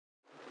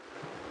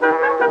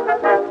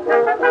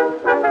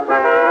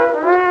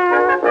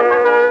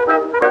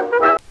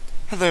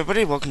Hello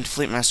everybody, welcome to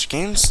Fleet Master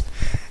Games.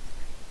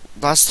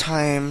 Last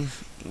time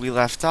we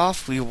left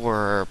off, we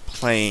were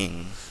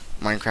playing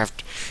Minecraft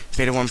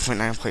Beta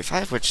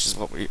 1.9.5, which is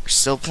what we're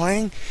still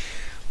playing.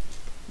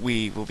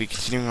 We will be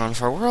continuing on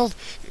with our world.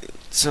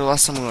 So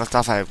last time we left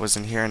off, I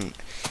wasn't here, and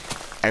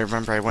I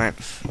remember I went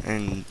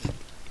and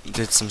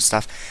did some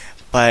stuff,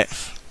 but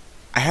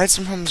I had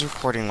some problems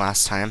recording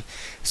last time,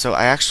 so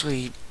I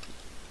actually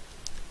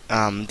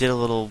did a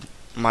little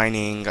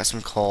mining, got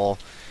some coal,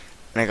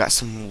 and I got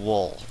some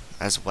wool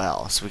as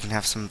well, so we can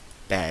have some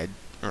bed,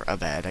 or a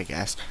bed, I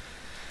guess.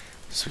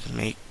 So we can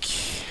make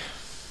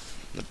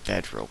the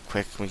bed real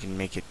quick. We can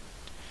make it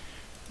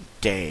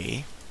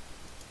day.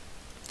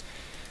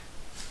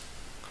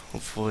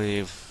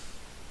 Hopefully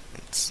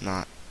it's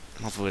not,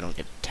 hopefully we don't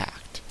get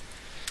attacked.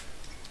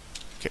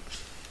 Okay.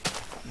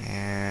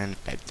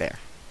 And bed there.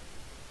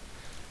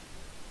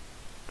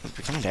 It's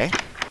becoming day.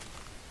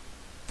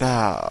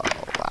 Oh,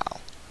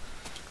 wow.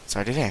 It's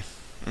already day.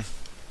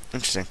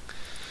 Interesting.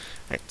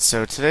 Alright,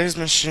 so today's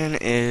mission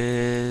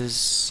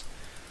is...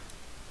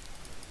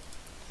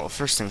 Well,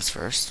 first things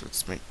first,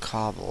 let's make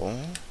cobble.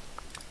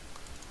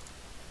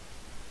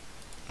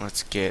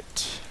 Let's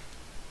get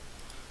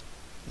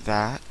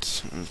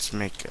that. Let's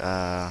make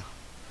a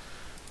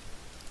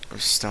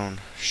stone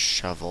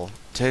shovel.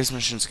 Today's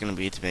mission is going to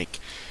be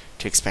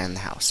to expand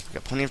the house. We've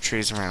got plenty of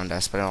trees around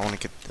us, but I want to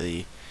get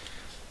the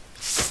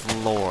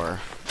floor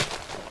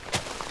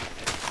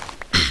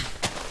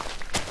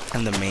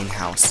and the main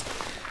house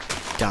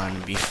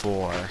done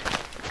before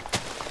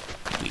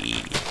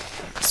we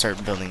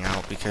start building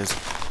out, because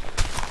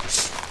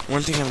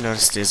one thing I've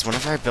noticed is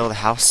whenever I build a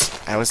house,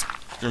 I always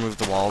remove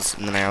the walls,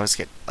 and then I always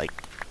get, like,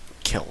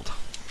 killed.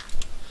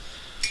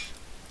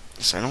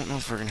 So I don't know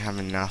if we're gonna have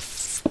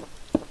enough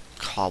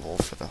cobble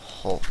for the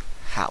whole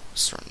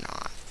house or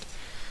not.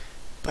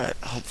 But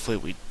hopefully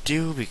we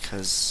do,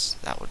 because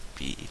that would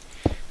be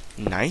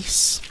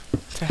nice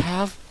to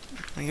have,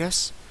 I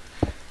guess.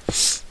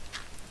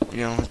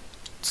 You know,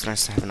 it's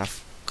nice to have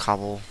enough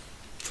cobble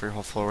for your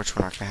whole floor, which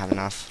we're not going to have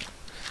enough.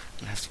 I'm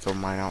going to have to go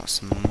mine out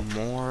some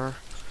more.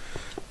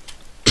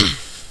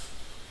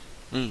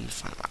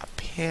 Find my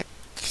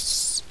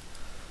picks.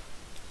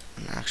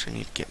 And I actually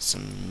need to get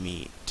some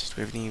meat. Do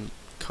we have any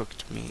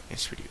cooked meat?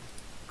 Yes, we do.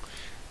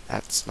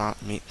 That's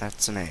not meat,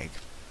 that's an egg.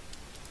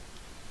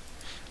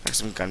 Like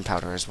some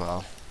gunpowder as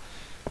well,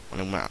 when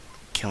I'm out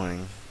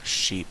killing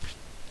sheep.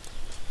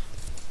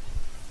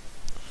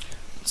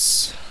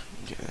 Let's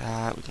get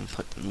that. We can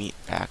put the meat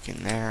back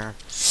in there.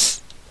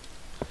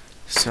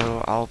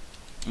 So I'll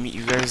meet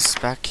you guys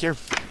back here.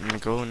 I'm gonna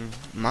go and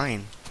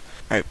mine.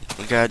 Alright,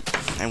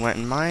 I went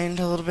and mined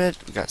a little bit.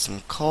 We got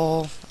some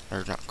coal,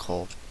 or not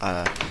coal,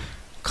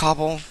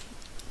 cobble.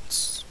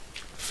 Let's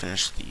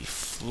finish the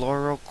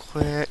floor real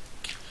quick.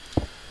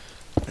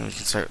 And we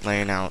can start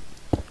laying out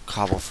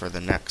cobble for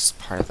the next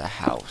part of the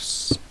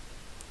house.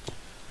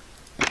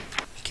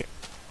 Okay,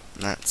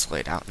 that's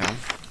laid out now.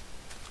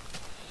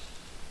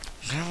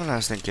 Kind of what I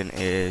was thinking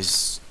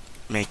is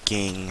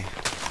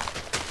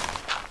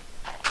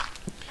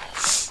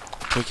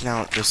taking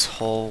out this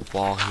whole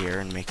wall here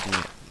and making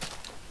it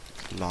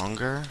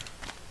longer,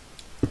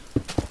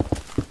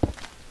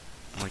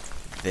 like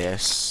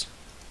this.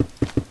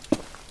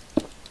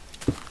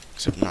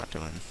 Except not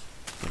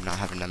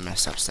having no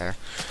mess ups there.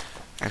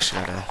 I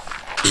actually gotta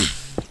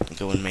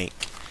go and make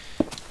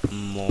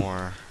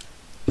more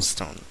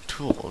stone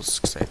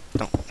tools, because I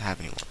don't have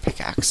any more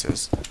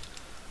pickaxes.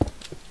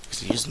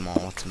 Because I used them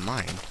all to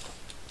mine.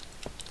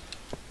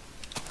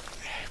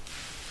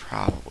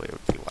 Probably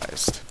would be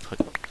wise to put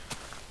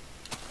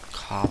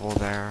cobble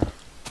there.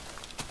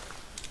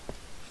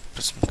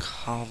 Put some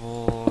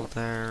cobble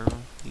there.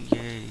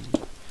 Yay.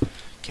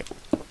 Okay.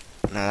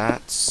 Now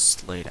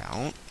that's laid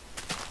out.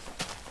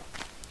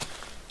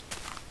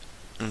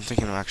 I'm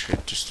thinking of actually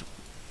just,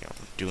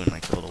 doing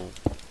like a little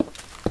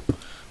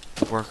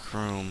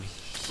workroom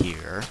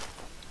here.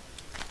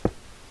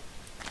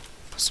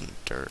 Put some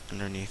dirt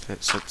underneath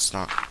it so it's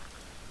not,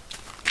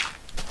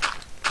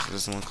 so it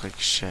doesn't look like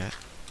shit.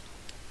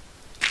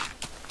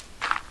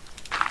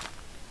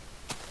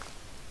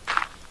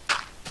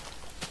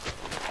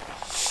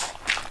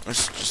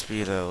 This would just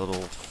be the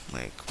little,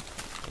 like,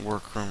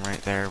 workroom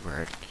right there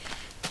where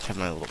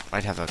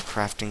I'd have a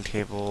crafting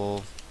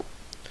table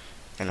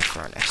and a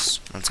furnace.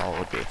 That's all it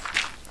would be.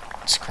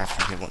 Just a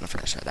crafting table and a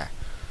furnace right there.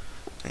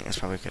 I think that's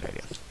probably a good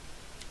idea.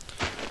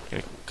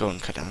 Gotta go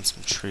and cut down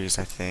some trees,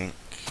 I think.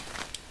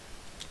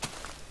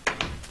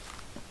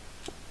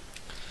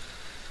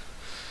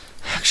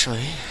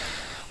 Actually,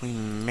 we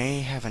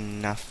may have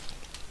enough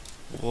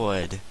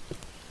wood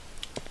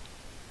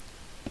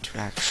to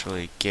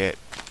actually get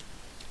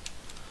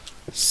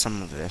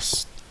some of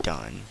this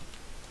done.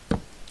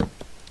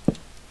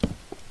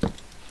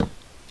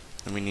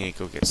 And we need to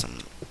go get some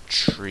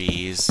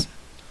trees,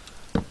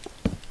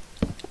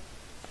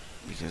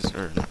 because,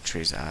 or not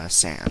trees,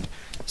 sand,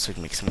 so we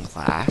can make some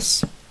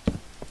glass.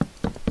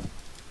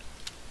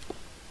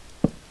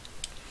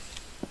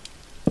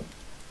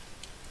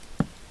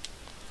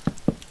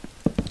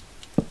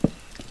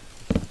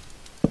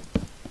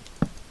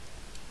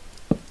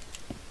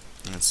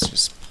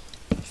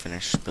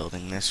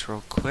 this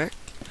real quick.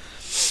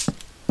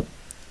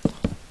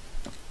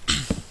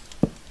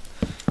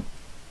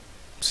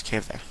 There's a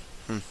cave there.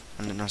 I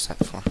didn't notice that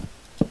before.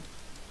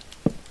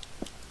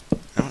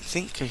 I don't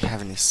think I have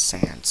any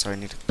sand, so I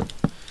need to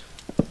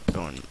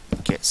go and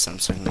get some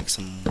so I can make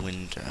some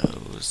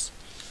windows.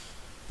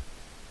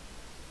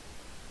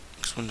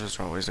 Because windows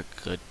are always a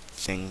good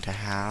thing to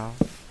have.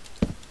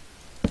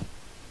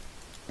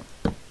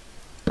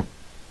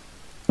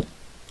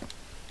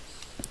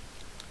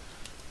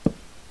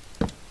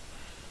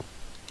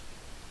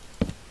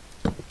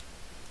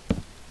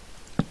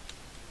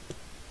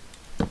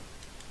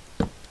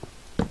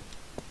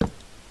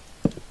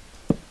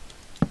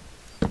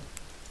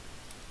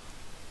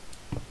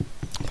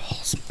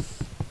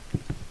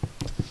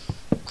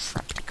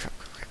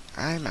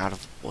 I'm out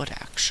of wood,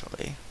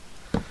 actually.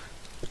 Actually,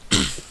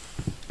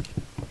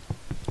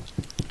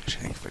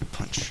 I think if we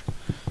punch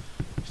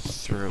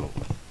through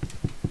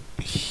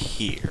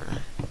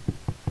here,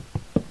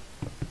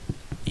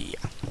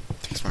 yeah,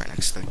 takes me right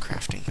next to the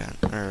crafting vent,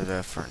 or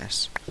the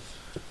furnace,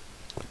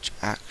 which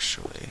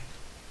actually,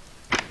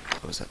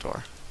 close that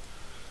door.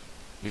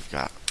 We've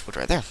got wood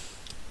right there.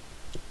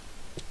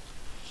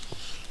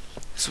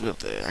 So we'll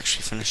be able to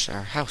actually finish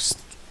our house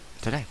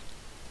today.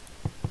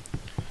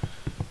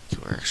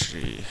 We're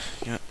actually,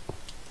 you know,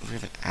 we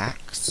have an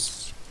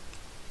axe.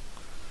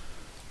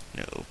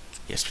 No,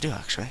 yes we do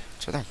actually.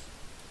 It's right there.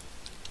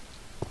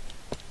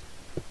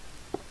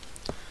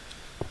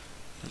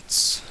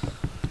 Let's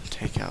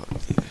take out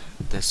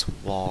this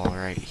wall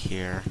right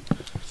here.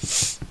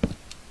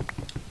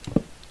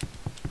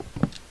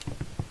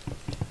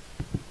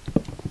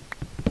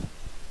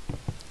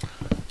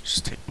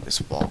 Just take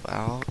this wall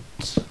out.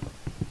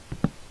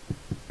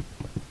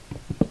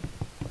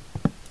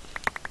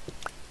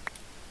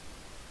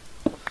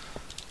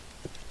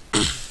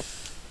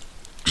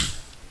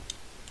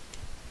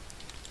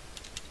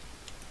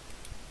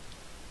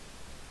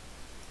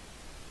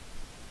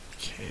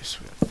 Okay, so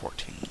we have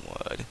 14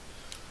 wood.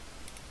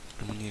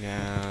 And we need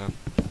to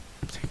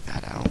take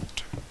that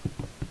out.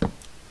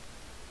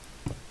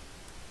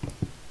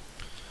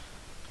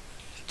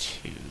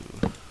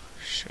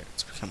 Shit,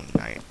 it's becoming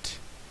night.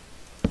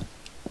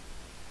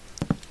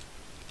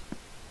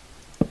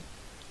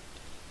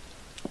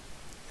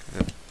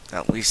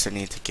 At least I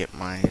need to get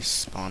my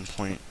spawn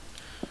point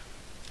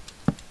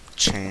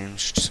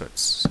changed so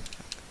it's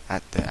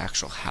at the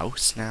actual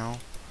house now.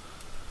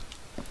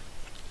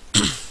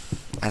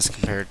 As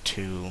compared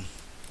to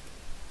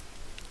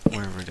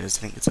wherever it is.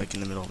 I think it's like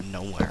in the middle of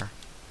nowhere.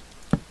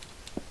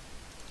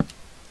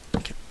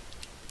 Okay.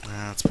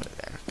 Let's put it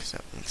there, because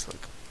that makes it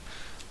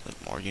look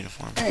more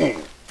uniform.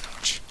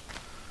 Ouch.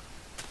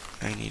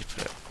 I need to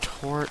put a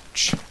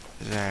torch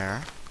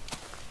there.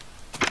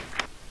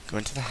 Go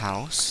into the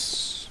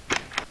house.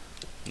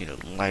 Need to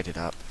light it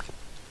up.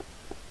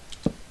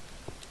 I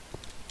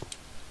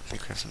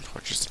think we have some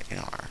torches in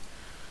our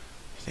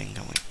thing,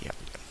 don't we? Yep.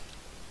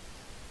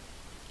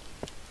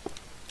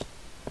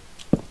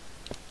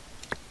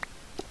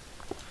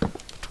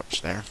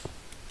 There.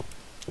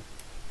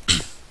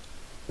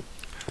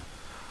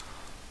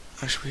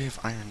 Actually, we have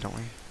iron, don't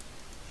we?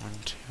 1,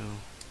 2.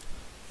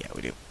 Yeah,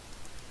 we do.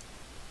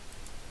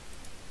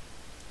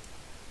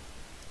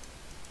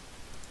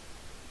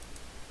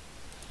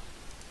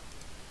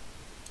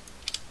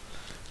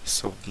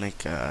 So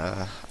make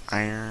a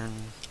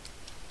iron.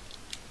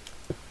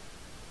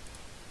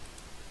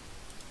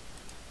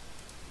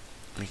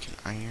 Make an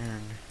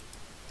iron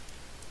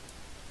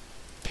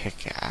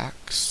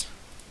pickaxe.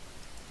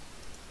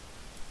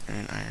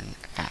 And an iron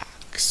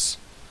axe.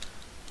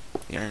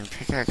 The iron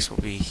pickaxe will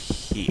be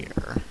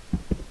here.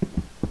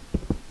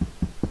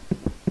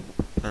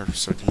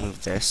 So we can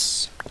move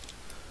this.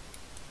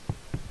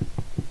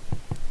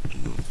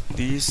 Move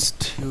these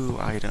two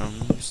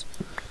items.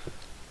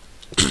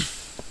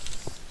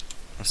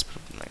 Let's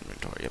put it in my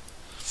inventory, yep.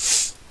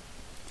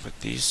 Put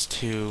these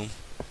two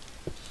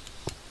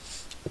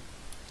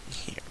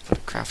here. Put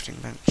a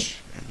crafting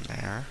bench in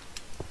there.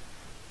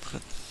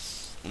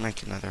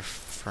 Make another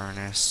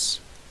furnace.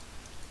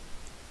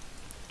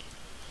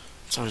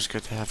 It's always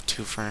good to have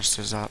 2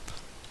 furnaces up.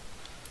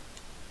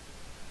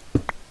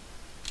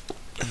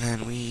 And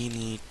then we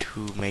need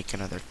to make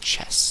another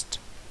chest.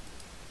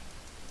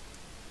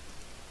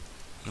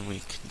 And we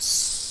can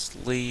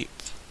sleep.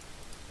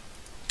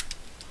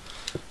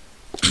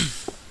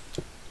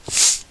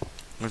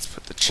 Let's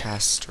put the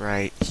chest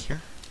right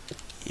here.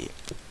 Yep.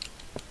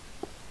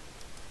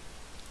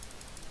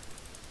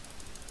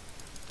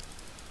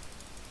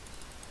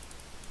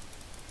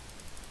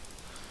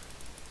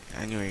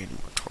 I knew I needed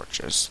more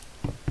torches.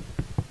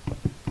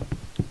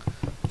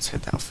 Let's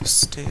hit that with a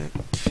stick.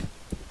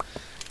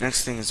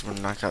 Next thing is we're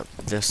gonna knock out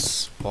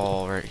this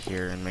wall right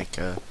here and make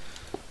a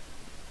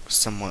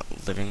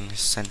somewhat living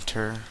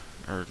center,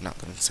 or not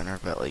living center,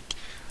 but like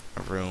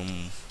a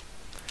room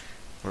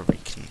where we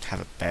can have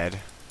a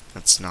bed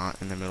that's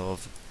not in the middle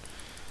of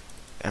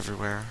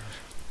everywhere.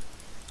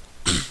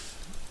 Put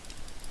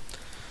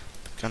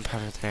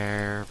gunpowder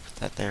there, put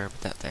that there,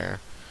 put that there.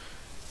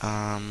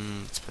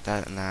 Let's put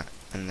that in that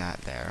and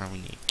that there. We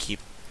need to keep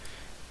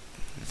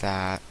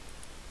that.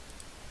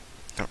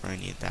 Don't really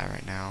need that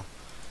right now.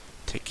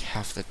 Take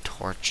half the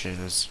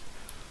torches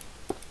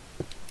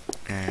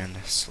and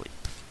sleep.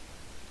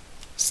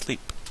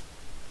 Sleep.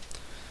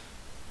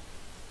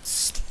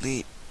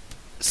 Sleep.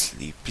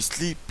 Sleepy,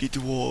 sleepy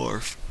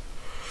dwarf.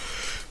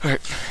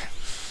 Alright.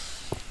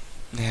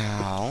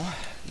 Now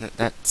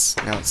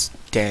it's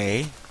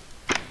day.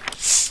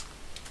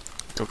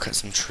 Go cut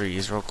some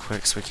trees real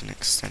quick so we can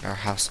extend our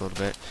house a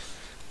little bit.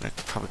 I'm gonna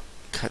probably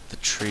cut the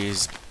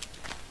trees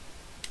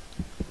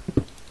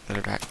that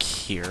are back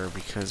here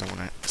because I want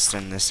to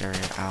extend this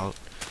area out.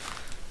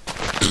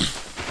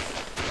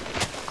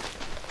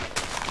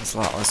 It's a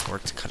lot less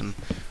work to cut them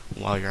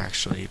while you're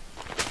actually,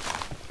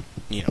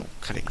 you know,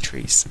 cutting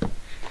trees.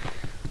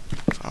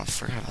 Oh, I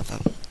forgot about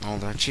them. All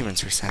the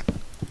achievements reset.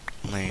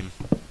 Lame.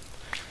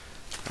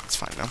 That's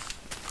fine though.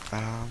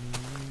 I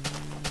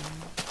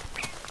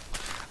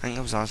think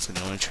that was honestly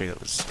the only tree that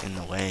was in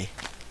the way.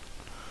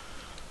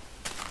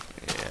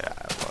 Yeah,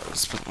 it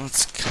was. But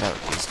let's cut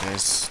out these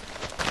guys.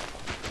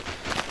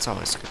 It's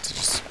always good to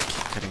just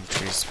keep cutting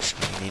trees,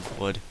 especially when you need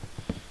wood.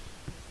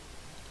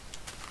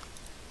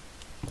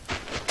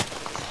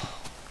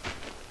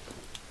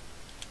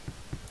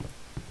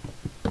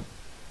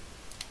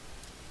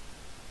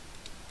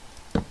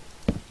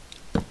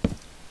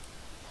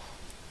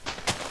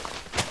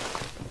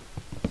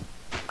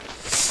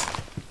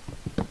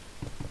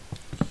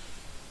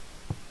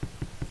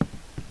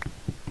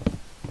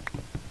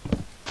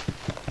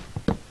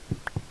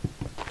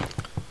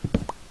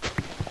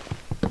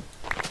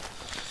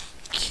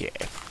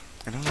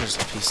 I know there's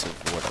a piece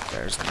of wood up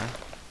there, isn't there?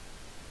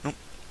 Nope.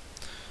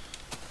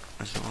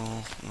 Okay,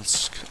 well,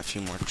 let's cut a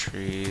few more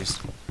trees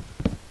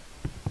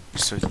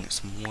just so we can get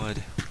some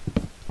wood.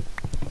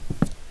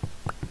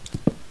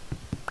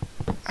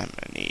 I'm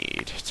gonna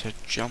need to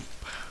jump,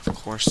 of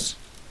course.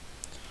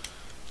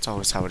 It's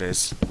always how it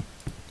is. You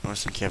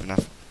always think you have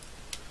enough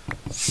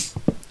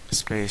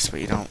space,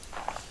 but you don't.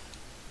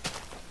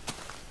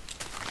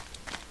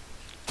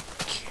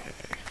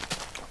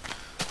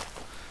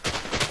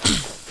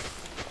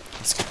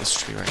 Let's get this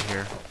tree right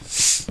here.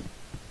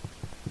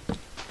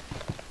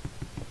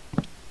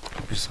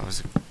 It's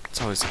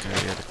always a good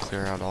idea to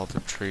clear out all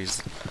the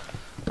trees.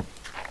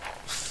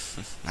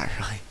 Not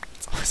really.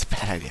 It's always a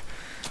bad idea.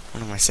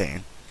 What am I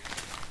saying?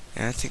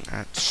 And I think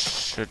that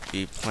should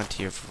be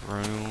plenty of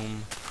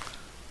room.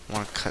 I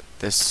want to cut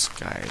this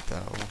guy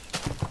though.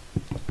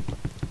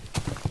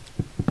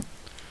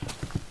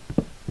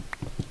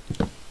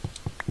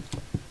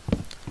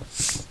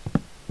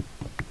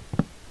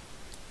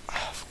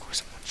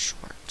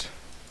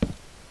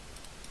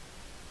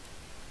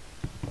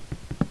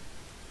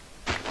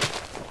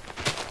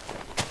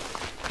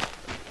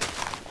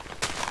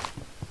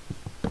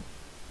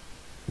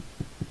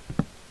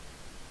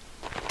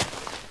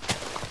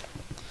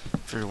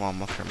 While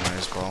I'm up here, might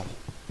as well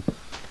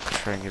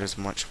try and get as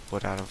much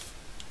wood out of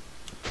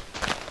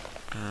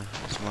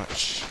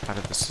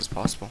this as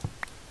possible.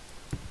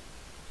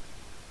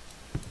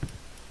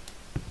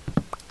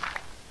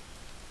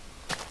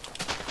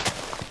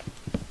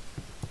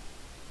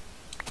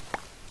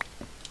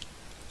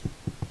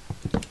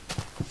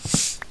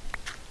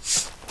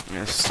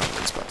 Yeah,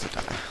 someone's about to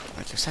die.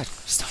 Like I said,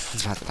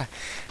 someone's about to die.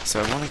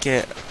 So I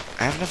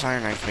have enough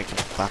iron I can make a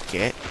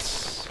bucket.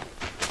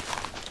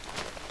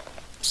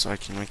 So I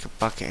can make a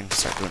bucket and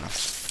start doing a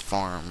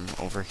farm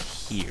over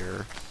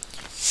here.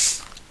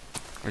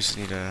 I just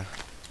need to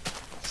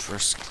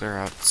first clear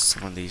out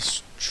some of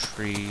these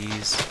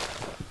trees.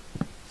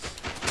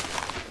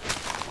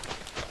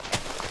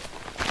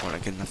 I want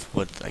to get enough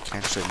wood that I can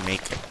actually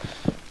make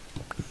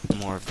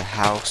more of the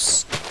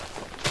house.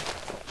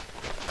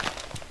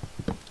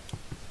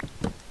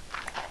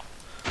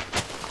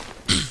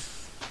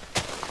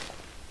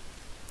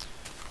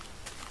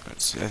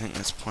 Let's see, I think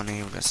that's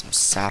plenty. We've got some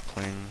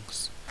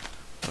saplings,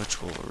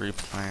 which we'll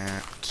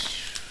replant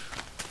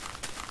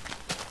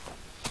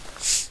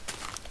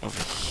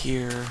over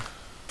here.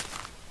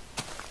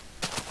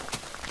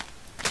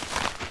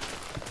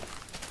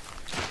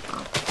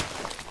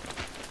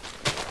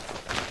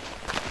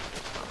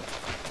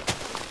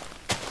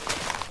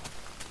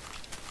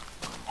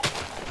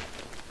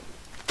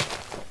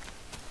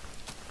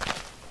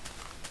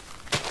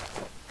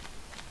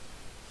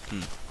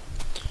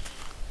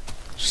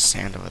 There's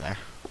sand over there.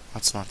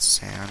 That's not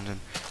sand, and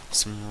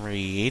some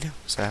reed,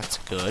 so that's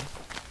good.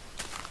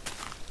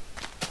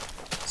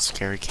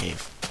 Scary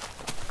cave.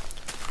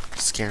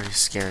 Scary,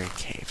 scary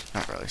cave.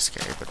 Not really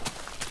scary, but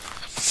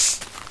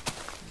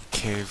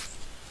cave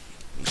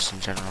just in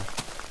general.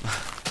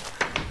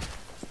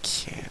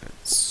 Okay,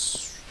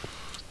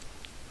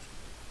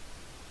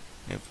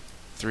 we have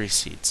 3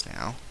 seeds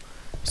now.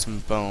 Some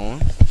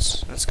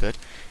bones. That's good.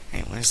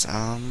 Anyways,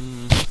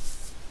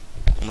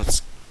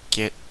 let's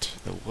get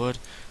the wood,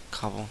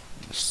 cobble,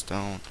 and the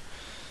stone.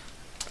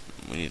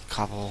 We need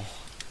cobble,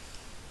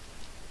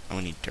 and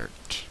we need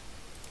dirt.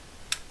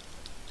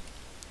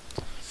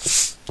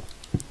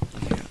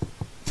 Okay,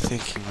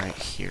 thinking right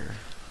here.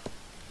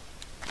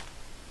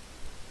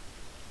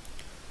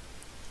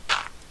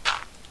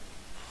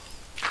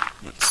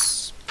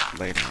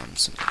 lay down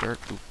some dirt.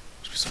 Ooh,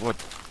 piece of wood.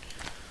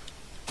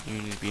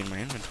 You need to be in my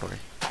inventory.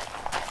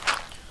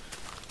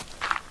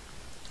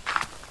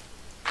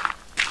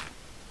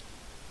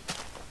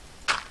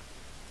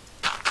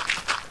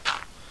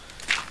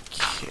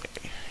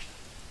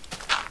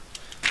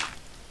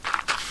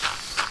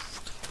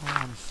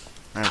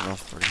 I don't know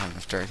if we're gonna have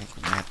enough dirt. I think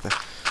we might have to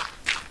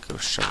go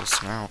shovel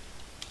some out.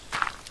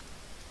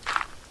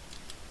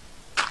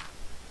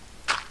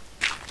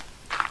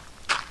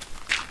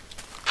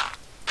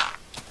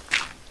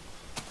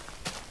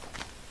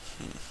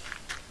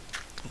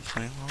 Don't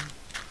play long?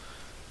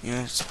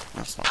 Yeah,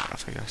 that's not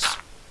enough, I guess.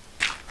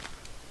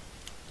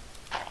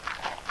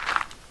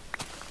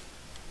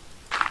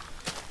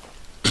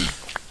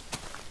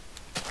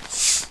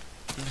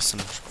 There's some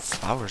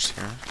flowers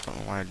here. Don't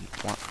know why I'd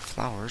want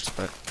flowers,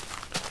 but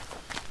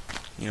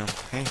you know,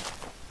 hey,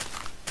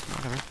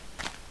 whatever.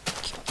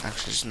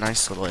 Actually, it's a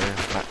nice little area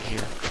flat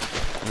here.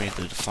 I made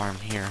the farm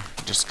here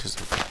just because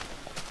of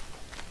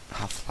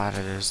how flat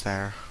it is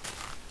there.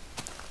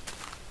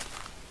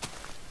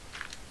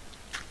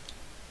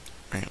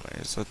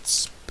 Anyways,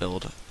 let's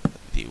build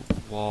the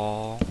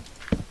wall.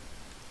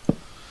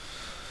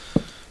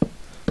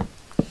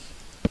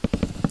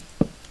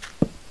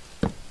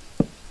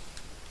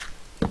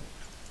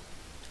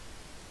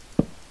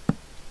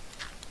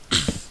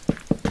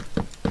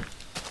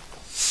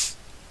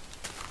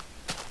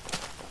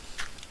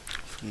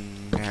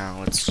 Now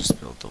let's just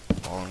build the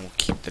wall and we'll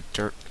keep the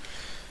dirt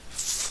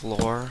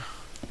floor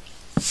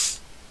because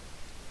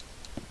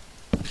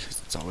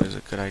it's always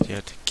a good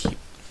idea to keep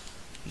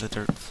the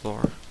dirt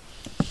floor.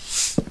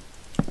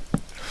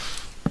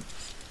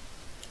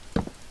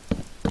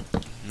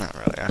 Not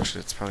really,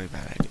 actually it's probably a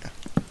bad idea.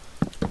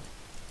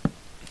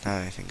 Now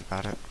that I think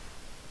about it,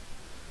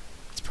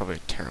 it's probably a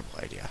terrible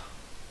idea.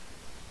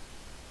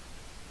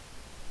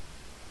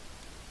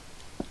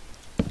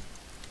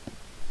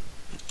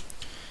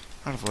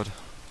 Out of wood.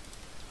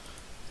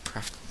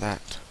 Craft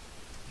that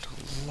into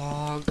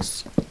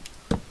logs.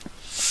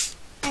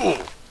 Ooh.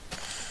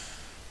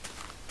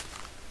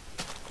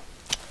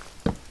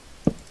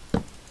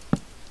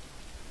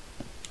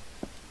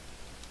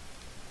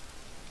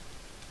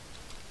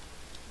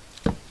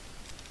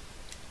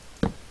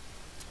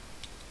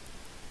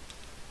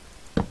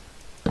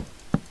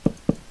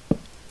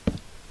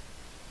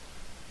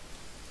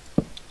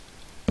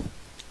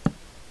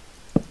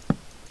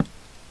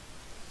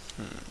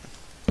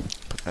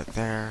 Put that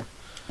there.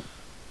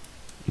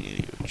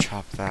 You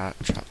chop that,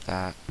 chop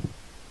that,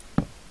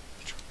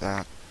 chop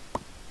that.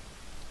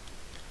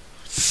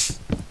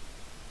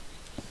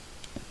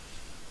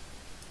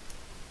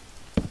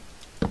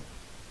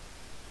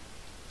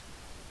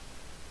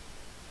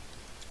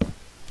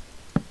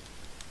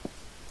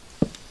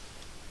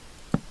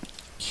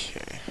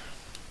 Okay.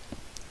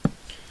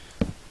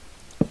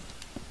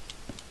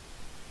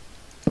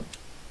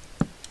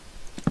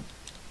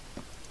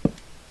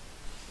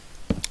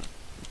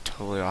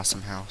 Totally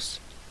awesome house.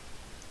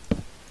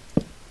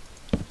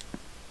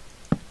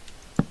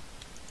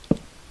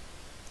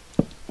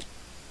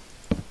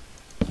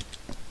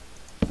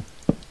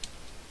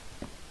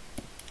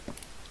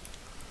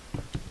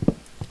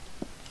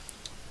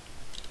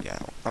 Yeah,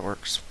 that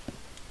works.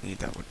 Need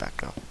that wood back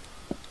though.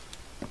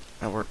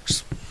 That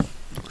works.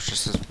 That works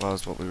just as well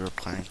as what we were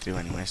planning to do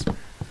anyways.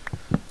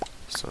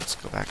 So let's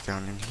go back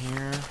down in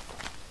here.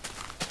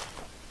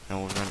 Now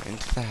we'll run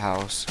into the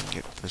house and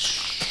get the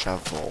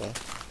shovel.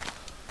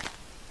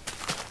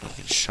 We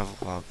can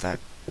shovel out that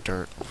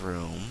dirt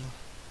room.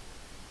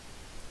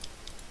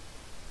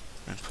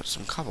 And put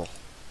some cobble.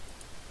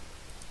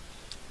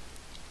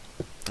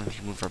 And we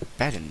can move our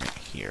bed in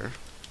here.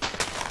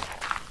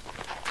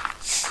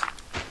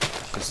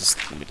 Because this is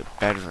going to be the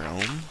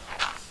bedroom.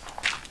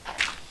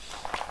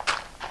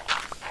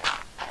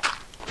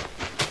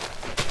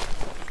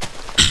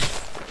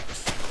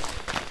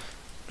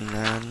 And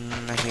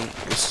then I think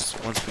this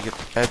is, once we get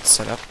the bed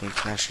set up, we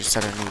can actually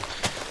set our new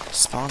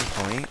spawn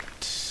point.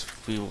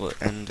 We will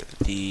end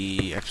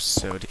the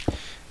episode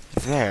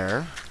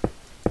there.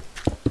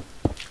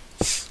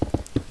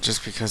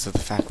 Just because of the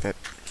fact that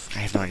I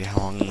have no idea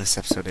how long this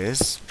episode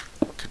is.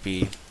 It could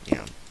be,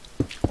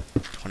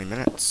 20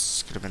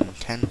 minutes. Could have been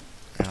 10.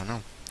 I don't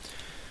know.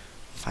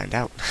 Find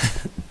out.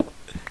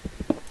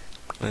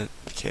 But,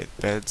 okay,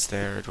 bed's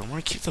there. Do I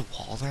want to keep the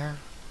wall there?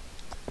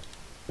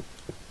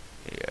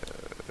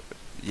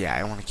 Yeah,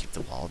 I want to keep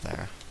the wall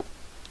there.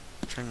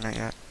 Turning that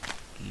yet?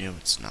 No,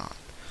 it's not.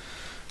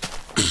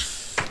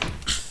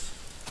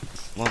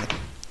 Well,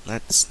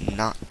 let's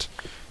not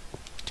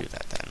do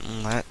that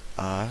then. Let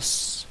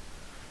us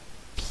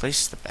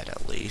place the bed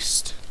at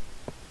least.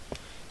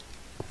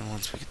 And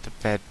once we get the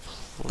bed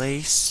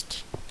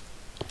placed,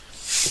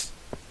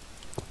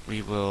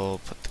 we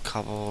will put the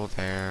cobble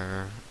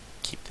there,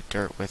 keep the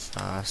dirt with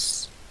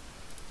us.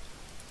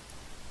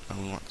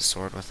 And we want the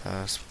sword with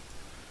us.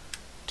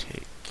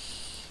 Take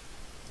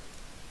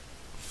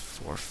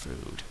 4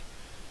 food.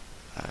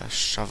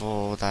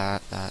 Shovel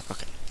that.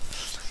 Okay.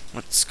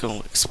 Let's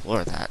go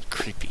explore that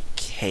creepy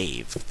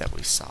cave that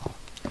we saw.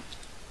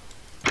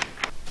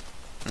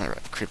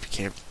 creepy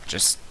cave,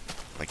 just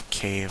like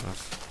cave of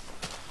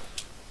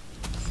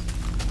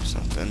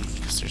something,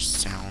 because there's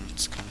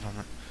sounds coming from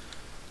it.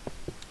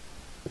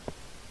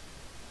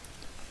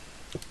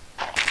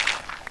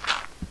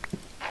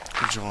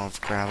 I love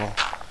gravel.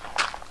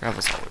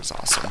 Gravel's always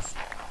awesome.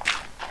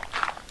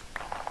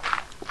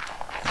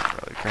 Not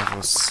really.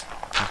 Gravel's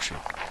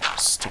actually the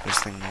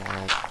stupidest thing in the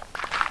world.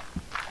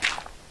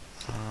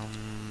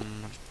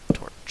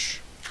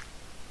 Torch.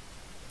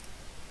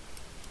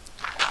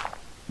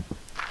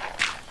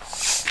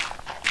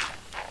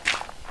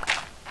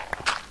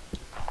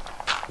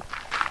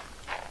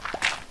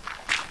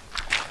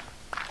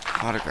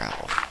 A lot of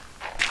gravel.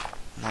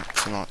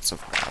 Lots and lots of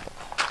gravel.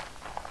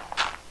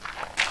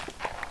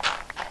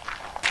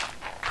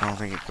 I don't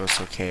think it goes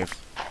to a cave.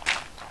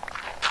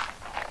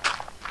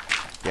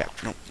 Yeah,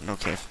 nope, no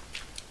cave.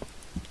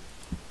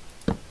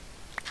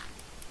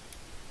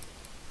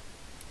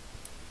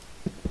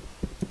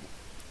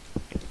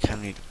 You kind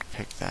of need to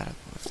pick that up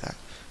with that.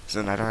 Is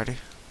it night already?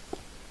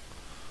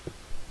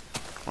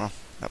 Well,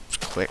 that was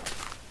quick.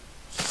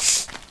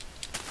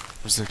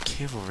 There's a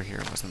cave over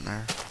here, wasn't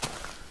there?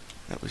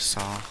 That we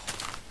saw.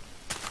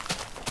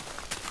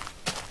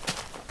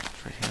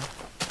 Right here.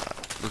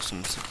 Looks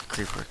almost like a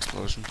creeper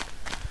explosion.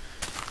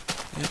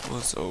 It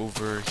was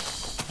over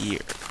here.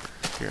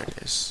 Here it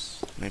is.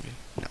 Maybe.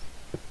 No.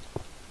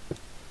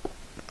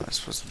 No,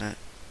 this wasn't it.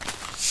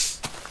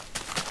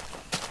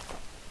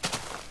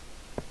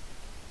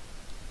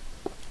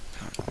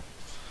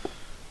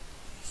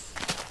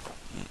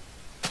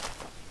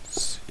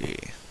 Let's see.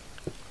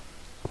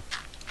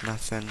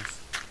 Nothing.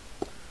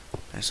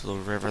 Nice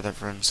little river that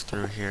runs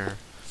through here.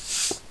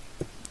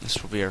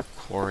 This will be our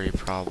quarry,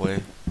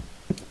 probably.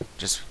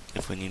 Just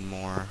if we need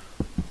more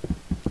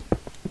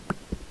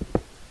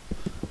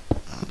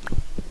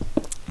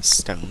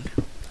stone.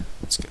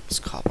 Let's get this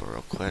cobble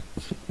real quick.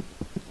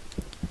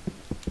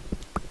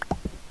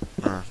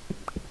 Or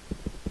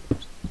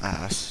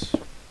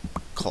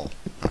coal,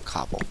 not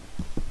cobble.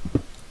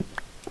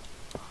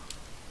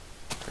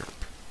 Derp.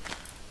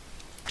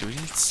 Do we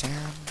need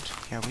sand?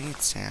 Yeah, we need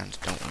sand,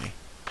 don't we?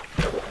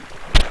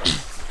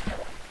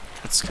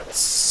 Let's get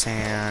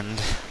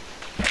sand.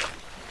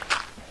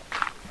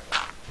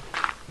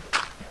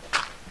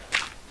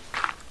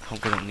 I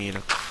hope we don't need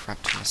a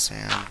crap ton of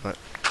sand, but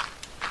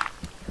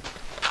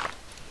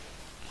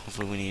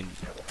hopefully we need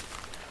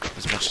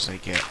as much as I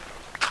get.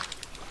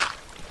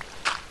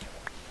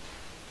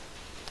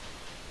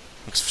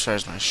 Looks sure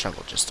as my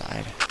shovel just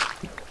died.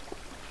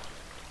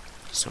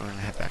 So we're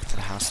gonna head back to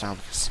the house now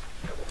because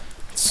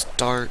it's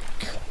dark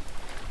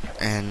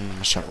and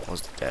my shovel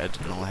was dead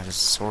and all I have is a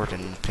sword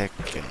and pick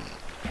and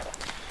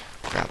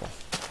gravel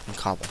and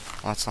cobble.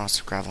 Lots and lots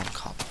of gravel and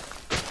cobble.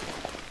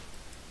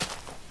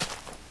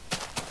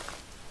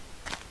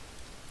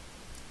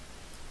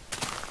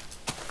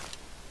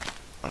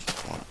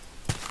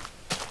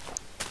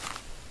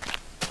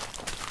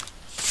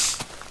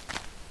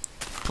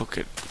 Book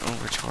it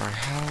over to our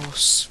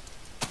house.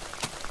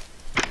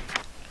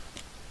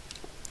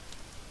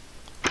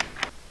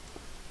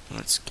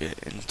 Let's get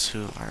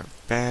into our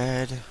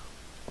bed.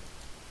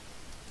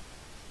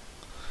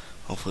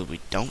 Hopefully we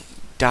don't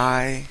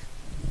die.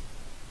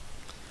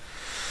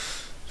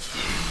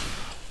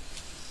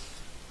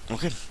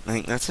 Okay, I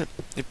think that's it.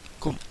 Yep,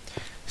 cool.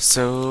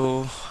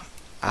 So,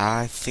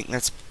 I think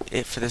that's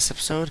it for this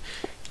episode.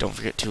 Don't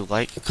forget to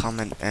like,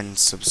 comment, and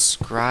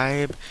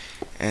subscribe.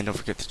 And don't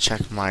forget to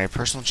check my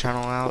personal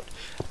channel out.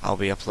 I'll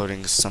be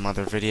uploading some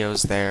other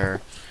videos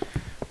there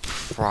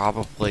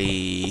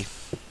probably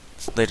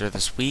later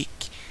this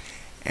week.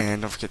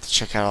 And don't forget to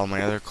check out all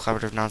my other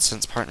Collaborative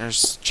Nonsense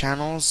Partners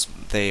channels.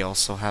 They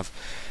also have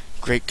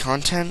great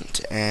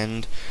content.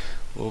 And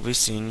we'll be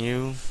seeing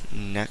you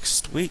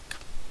next week.